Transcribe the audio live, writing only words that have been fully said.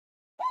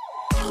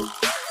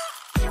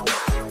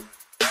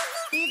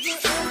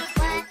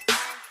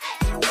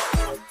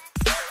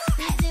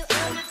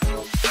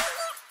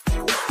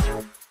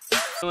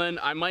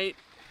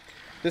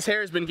This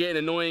hair has been getting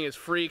annoying as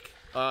freak.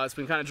 It's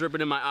been kind of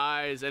dripping in my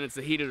eyes, and it's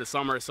the heat of the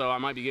summer, so I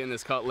might be getting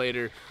this cut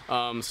later.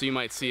 So you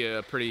might see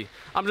a pretty,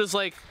 I'm just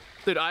like,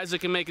 dude,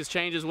 Isaac can make his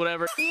changes,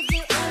 whatever.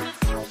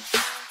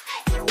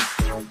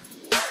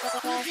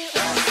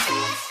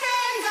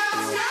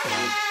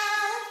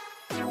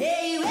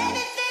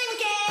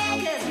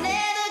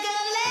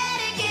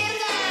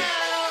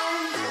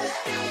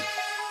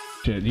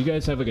 Shit, do you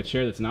guys have like a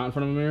chair that's not in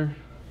front of a mirror?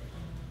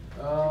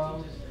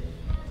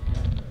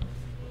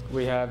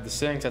 We have the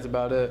sinks, that's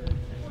about it.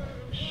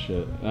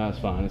 Shit, that's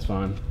fine, it's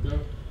fine. Yeah.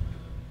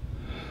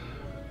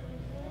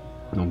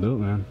 I'll do it,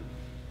 man.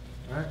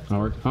 Alright. I'll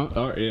work. Oh,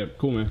 alright, yeah,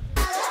 cool, man.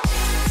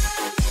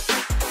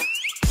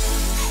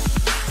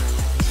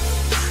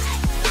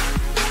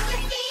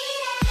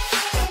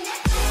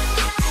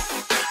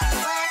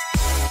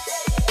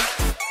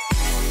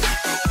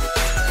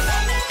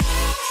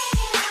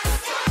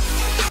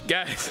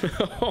 Guys,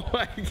 oh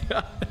my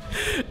god.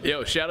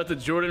 Yo, shout out to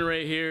Jordan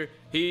right here.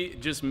 He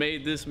just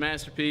made this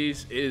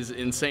masterpiece. It is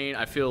insane.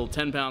 I feel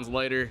 10 pounds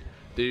lighter.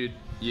 Dude,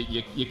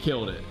 you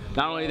killed it.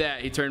 Not only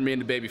that, he turned me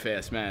into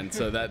Babyface, man.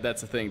 So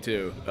that's a thing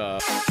too.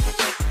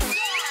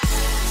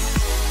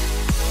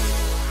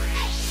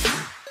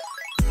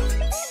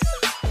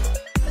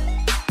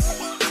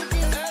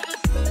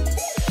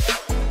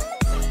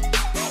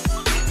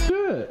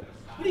 Good.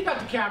 What do you got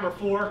the camera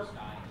for?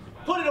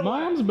 Put it away.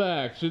 Mom's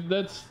back.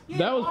 That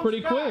was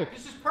pretty quick.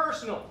 This is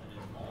personal.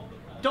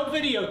 Don't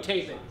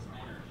videotape it.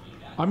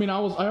 I mean, I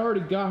already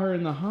got her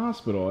in the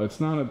hospital.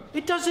 It's not a...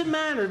 It doesn't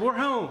matter. We're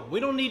home.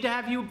 We don't need to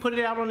have you put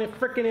it out on the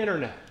frickin'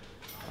 internet.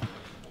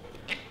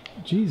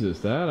 Jesus,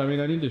 Dad. I mean,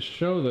 I need to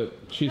show that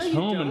she's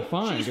home and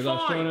fine. She's fine. I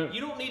was showing her...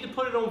 You don't need to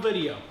put it on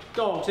video.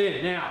 Dog's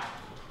in now.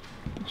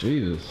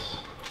 Jesus.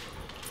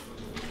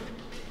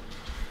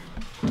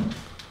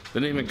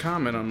 Didn't even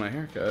comment on my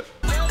haircut.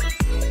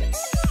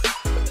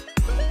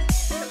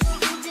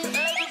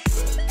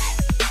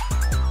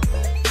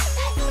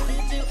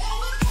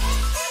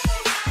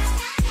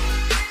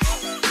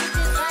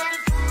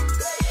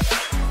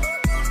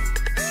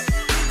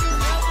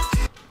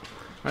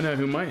 I know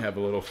who might have a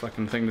little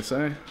fucking thing to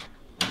say.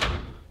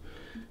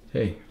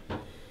 Hey.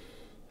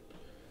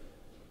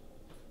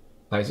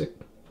 Isaac,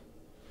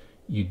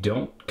 you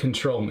don't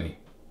control me.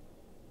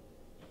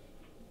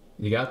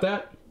 You got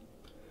that?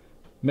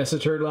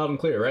 Message heard loud and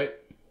clear, right?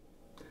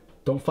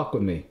 Don't fuck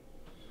with me.